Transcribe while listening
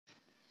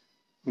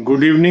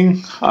Good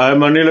evening. I am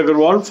Anil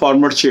Agarwal,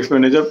 former Chief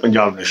Manager,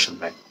 Punjab National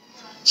Bank.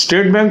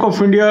 State Bank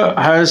of India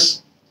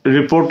has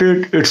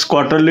reported its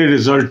quarterly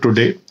result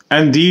today,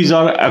 and these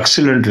are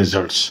excellent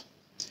results.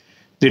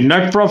 The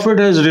net profit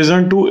has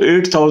risen to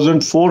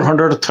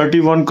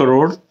 8,431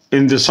 crore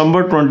in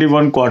December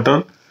 21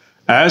 quarter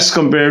as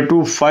compared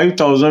to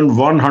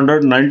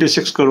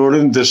 5,196 crore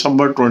in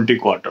December 20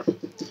 quarter.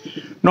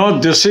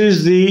 Now, this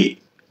is the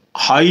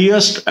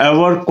highest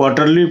ever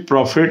quarterly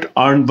profit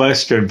earned by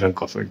State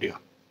Bank of India.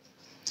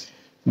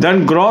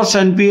 Then gross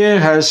NPA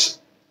has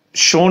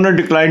shown a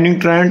declining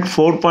trend,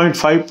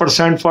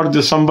 4.5% for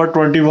December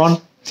 21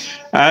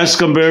 as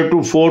compared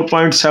to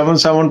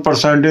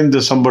 4.77% in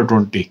December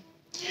 20.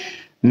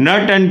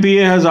 Net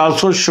NPA has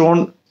also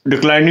shown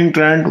declining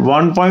trend,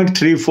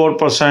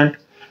 1.34%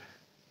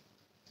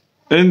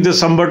 in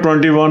December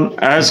 21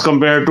 as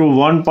compared to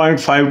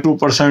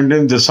 1.52%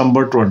 in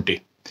December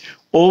 20.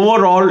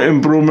 Overall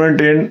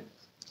improvement in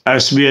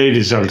SBI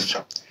results.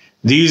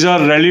 These are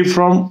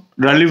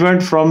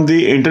relevant from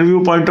the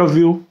interview point of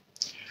view,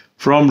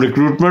 from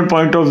recruitment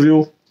point of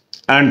view,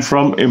 and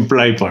from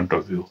employee point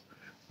of view.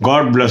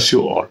 God bless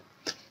you all.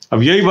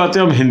 अब यही बातें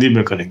हम हिंदी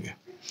में करेंगे.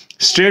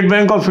 State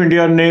bank of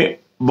India ने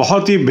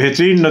बहुत ही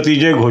बेहतरीन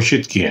नतीजे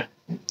घोषित किए.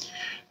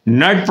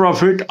 नेट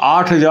प्रॉफिट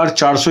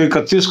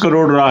 8,431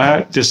 करोड़ रहा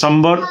है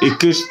दिसंबर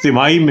 21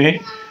 तिमाही में,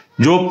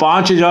 जो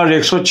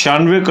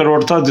 5,196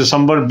 करोड़ था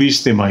दिसंबर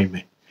 20 तिमाही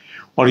में.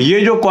 और ये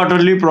जो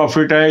क्वार्टरली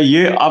प्रॉफिट है,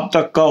 ये अब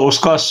तक का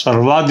उसका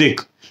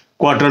सर्वाधिक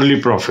क्वार्टरली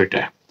प्रॉफिट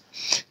है.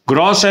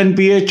 ग्रॉस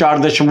एनपीए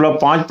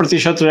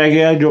 4.5% रह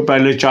गया, जो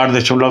पहले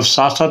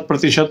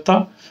 4.77%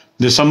 था.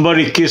 दिसंबर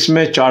 21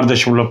 में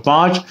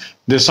 4.5,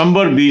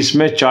 दिसंबर 20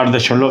 में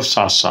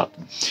 4.77.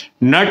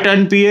 नेट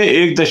एनपीए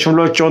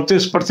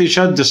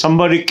 1.34%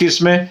 दिसंबर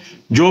 21 में,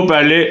 जो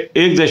पहले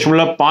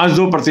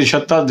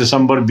 1.52% था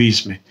दिसंबर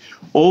 20 में.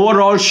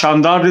 ओवरऑल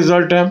शानदार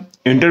रिजल्ट है.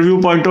 इंटरव्यू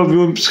पॉइंट ऑफ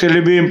व्यू के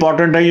लिए भी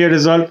इंपॉर्टेंट है ये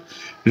result,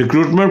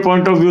 recruitment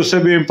point of view से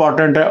भी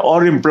इंपॉर्टेंट है,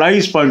 और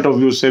एम्प्लॉइज पॉइंट ऑफ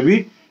व्यू से भी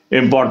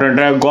इंपॉर्टेंट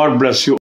है. God bless you.